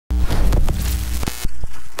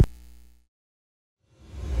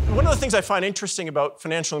things I find interesting about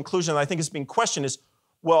financial inclusion that I think is being questioned is,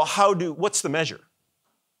 well, what's the measure?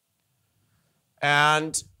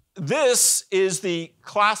 And this is the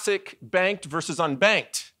classic banked versus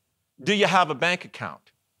unbanked. Do you have a bank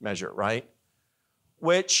account measure, right?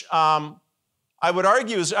 Which I would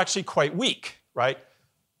argue is actually quite weak, right?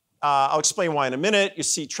 I'll explain why in a minute. You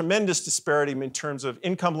see tremendous disparity in terms of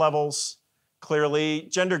income levels, clearly.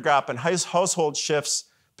 Gender gap and household shifts,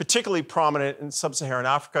 particularly prominent in sub-Saharan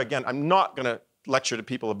Africa. Again, I'm not going to lecture to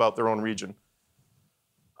people about their own region.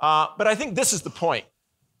 But I think this is the point.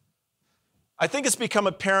 I think it's become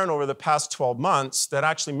apparent over the past 12 months that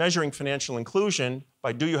actually measuring financial inclusion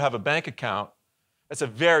by do you have a bank account, that's a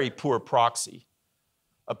very poor proxy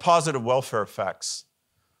of positive welfare effects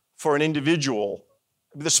for an individual.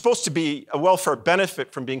 There's supposed to be a welfare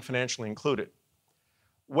benefit from being financially included.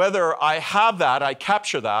 Whether I have that, I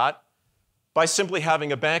capture that, by simply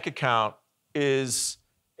having a bank account is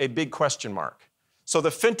a big question mark. So the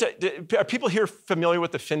Fintech, are people here familiar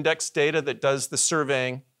with the Findex data that does the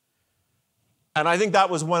surveying? And I think that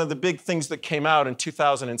was one of the big things that came out in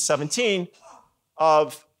 2017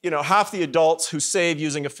 of half the adults who save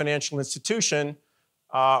using a financial institution,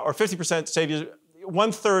 or 50% save,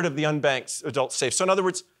 1/3 of the unbanked adults save. So in other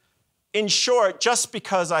words, in short, just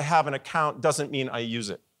because I have an account doesn't mean I use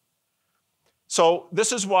it. So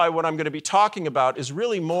this is why what I'm going to be talking about is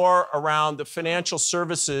really more around the financial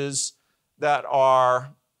services that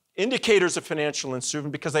are indicators of financial inclusion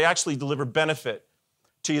because they actually deliver benefit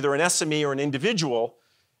to either an SME or an individual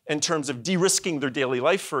in terms of de-risking their daily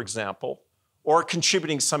life, for example, or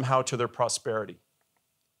contributing somehow to their prosperity.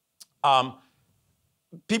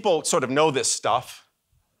 People sort of know this stuff,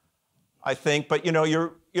 I think, but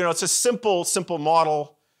it's a simple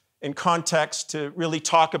model in context to really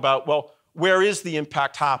talk about, well, where is the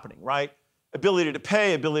impact happening, right? Ability to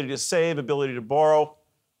pay, ability to save, ability to borrow,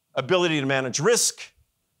 ability to manage risk,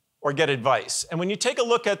 or get advice. And when you take a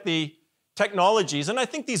look at the technologies, and I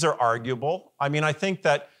think these are arguable. I mean, I think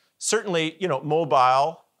that certainly,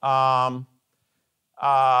 mobile,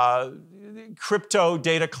 crypto,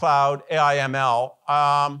 data cloud, AI,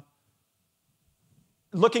 ML,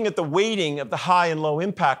 looking at the weighting of the high and low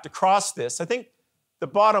impact across this, I think the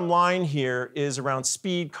bottom line here is around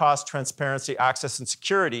speed, cost, transparency, access, and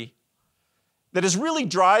security that is really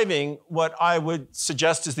driving what I would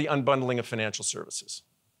suggest is the unbundling of financial services.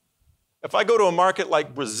 If I go to a market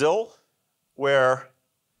like Brazil, where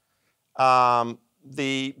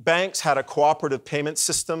the banks had a cooperative payment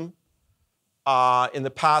system in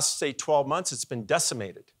the past, say, 12 months, it's been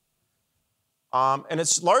decimated. And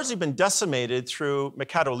it's largely been decimated through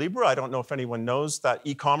Mercado Libre. I don't know if anyone knows that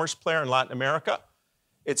e-commerce player in Latin America.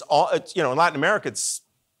 In Latin America, it's,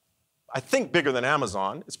 I think, bigger than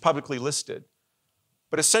Amazon. It's publicly listed.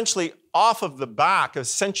 But essentially, off of the back of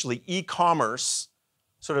essentially e-commerce,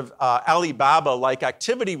 sort of Alibaba-like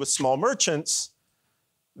activity with small merchants,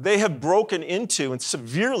 they have broken into and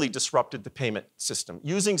severely disrupted the payment system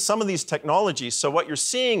using some of these technologies. So what you're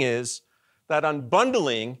seeing is that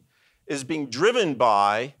unbundling is being driven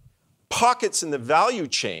by pockets in the value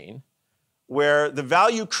chain where the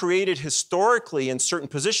value created historically in certain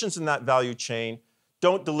positions in that value chain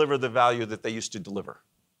don't deliver the value that they used to deliver,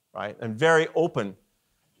 right? And very open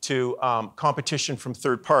to competition from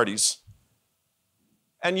third parties.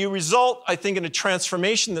 And you result, I think, in a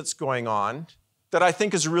transformation that's going on that I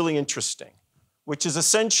think is really interesting, which is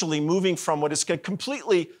essentially moving from what is a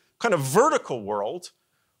completely kind of vertical world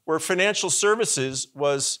where financial services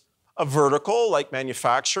was a vertical like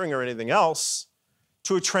manufacturing or anything else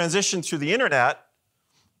to a transition through the internet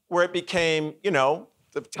where it became,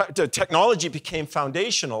 the technology became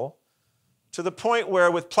foundational to the point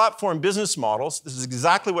where with platform business models, this is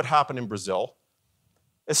exactly what happened in Brazil,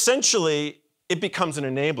 essentially it becomes an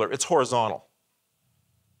enabler. It's horizontal.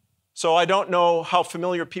 So I don't know how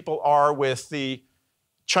familiar people are with the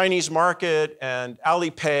Chinese market and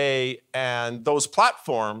Alipay and those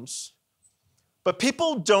platforms, but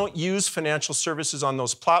people don't use financial services on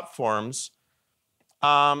those platforms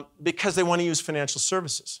because they want to use financial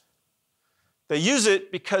services. They use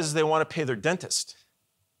it because they want to pay their dentist.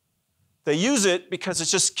 They use it because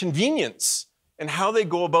it's just convenience in how they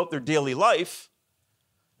go about their daily life.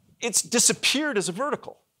 It's disappeared as a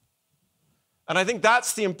vertical. And I think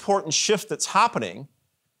that's the important shift that's happening,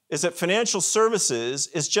 is that financial services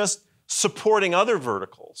is just supporting other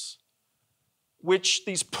verticals, which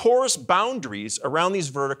these porous boundaries around these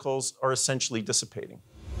verticals are essentially dissipating.